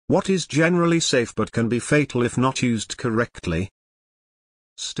What is generally safe but can be fatal if not used correctly?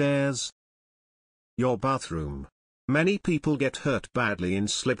 Stairs. Your bathroom. Many people get hurt badly in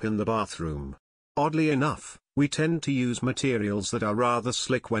slip in the bathroom. Oddly enough, we tend to use materials that are rather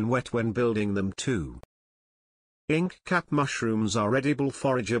slick when wet when building them too. Ink cap mushrooms are edible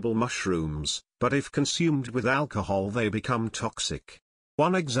forageable mushrooms, but if consumed with alcohol they become toxic.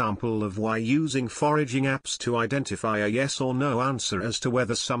 One example of why using foraging apps to identify a yes or no answer as to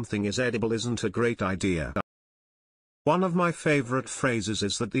whether something is edible isn't a great idea. One of my favorite phrases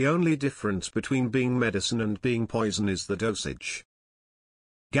is that the only difference between being medicine and being poison is the dosage.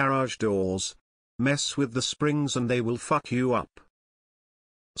 Garage doors. Mess with the springs and they will fuck you up.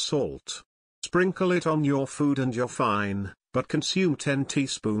 Salt. Sprinkle it on your food and you're fine, but consume 10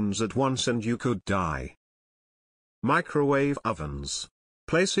 teaspoons at once and you could die. Microwave ovens.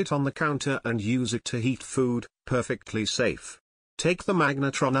 Place it on the counter and use it to heat food, perfectly safe. Take the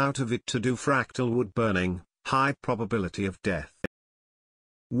magnetron out of it to do fractal wood burning, high probability of death.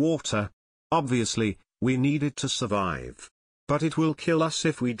 Water. Obviously, we need it to survive. But it will kill us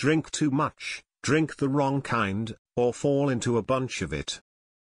if we drink too much, drink the wrong kind, or fall into a bunch of it.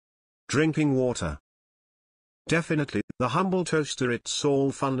 Drinking water. Definitely, the humble toaster. It's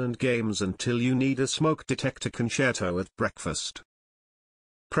all fun and games until you need a smoke detector concerto at breakfast.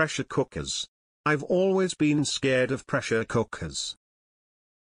 Pressure cookers. I've always been scared of pressure cookers.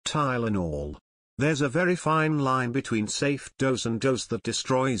 Tylenol. There's a very fine line between safe dose and dose that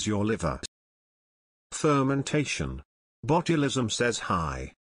destroys your liver. Fermentation. Botulism says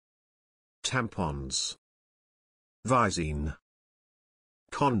hi. Tampons. Visine.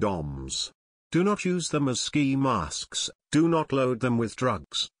 Condoms. Do not use them as ski masks, do not load them with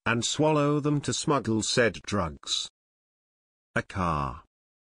drugs, and swallow them to smuggle said drugs. A car.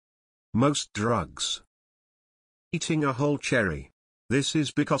 Most drugs. Eating a whole cherry. This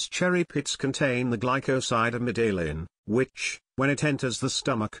is because cherry pits contain the glycosideamidalin, which, when it enters the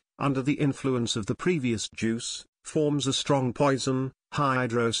stomach, under the influence of the previous juice, forms a strong poison,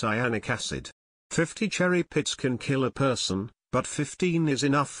 hydrocyanic acid. 50 cherry pits can kill a person, but 15 is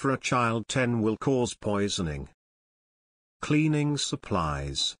enough for a child. 10 will cause poisoning. Cleaning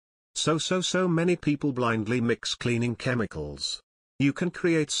supplies. So many people blindly mix cleaning chemicals. You can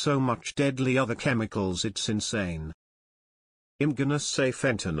create so much deadly other chemicals, it's insane. I'm gonna say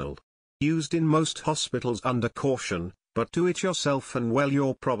fentanyl. Used in most hospitals under caution, but do it yourself and well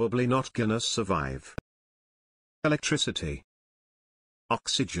you're probably not gonna survive. Electricity.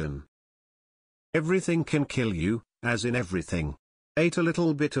 Oxygen. Everything can kill you, as in everything. Ate a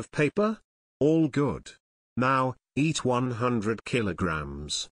little bit of paper? All good. Now, eat 100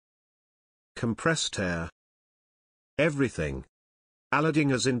 kilograms. Compressed air. Everything.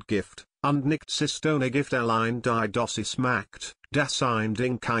 Allerdings sind Gift, und nichts ist ohne Gift allein die Dosis macht, das ein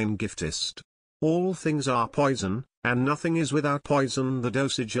Ding kein Gift ist. All things are poison, and nothing is without poison. The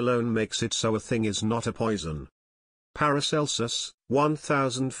dosage alone makes it so a thing is not a poison. Paracelsus,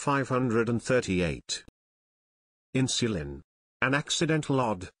 1538. Insulin. An accidental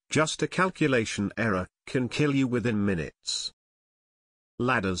odd, just a calculation error, can kill you within minutes.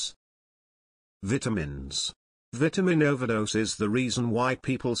 Ladders. Vitamins. Vitamin overdose is the reason why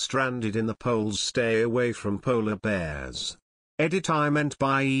people stranded in the poles stay away from polar bears. Edit I meant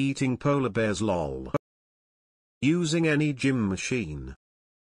by eating polar bears lol. Using any gym machine.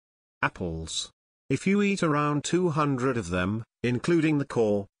 Apples. If you eat around 200 of them, including the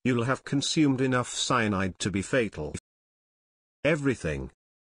core, you'll have consumed enough cyanide to be fatal. Everything.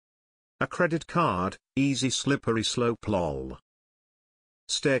 A credit card, easy slippery slope lol.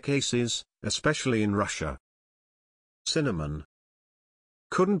 Staircases, especially in Russia. Cinnamon.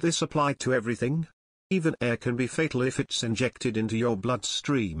 Couldn't this apply to everything? Even air can be fatal if it's injected into your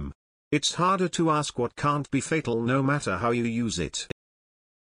bloodstream. It's harder to ask what can't be fatal no matter how you use it.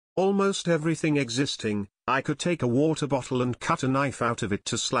 Almost everything existing. I could take a water bottle and cut a knife out of it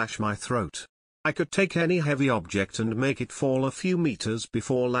to slash my throat. I could take any heavy object and make it fall a few meters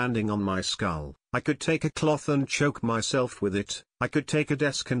before landing on my skull. I could take a cloth and choke myself with it. I could take a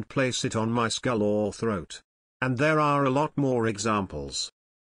desk and place it on my skull or throat. And there are a lot more examples.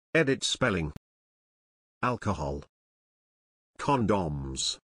 Edit spelling. Alcohol.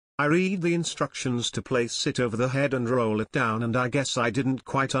 Condoms. I read the instructions to place it over the head and roll it down, and I guess I didn't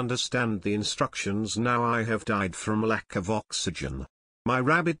quite understand the instructions. Now I have died from lack of oxygen. My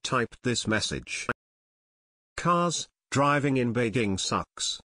rabbit typed this message. Cars, driving in Beijing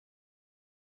sucks.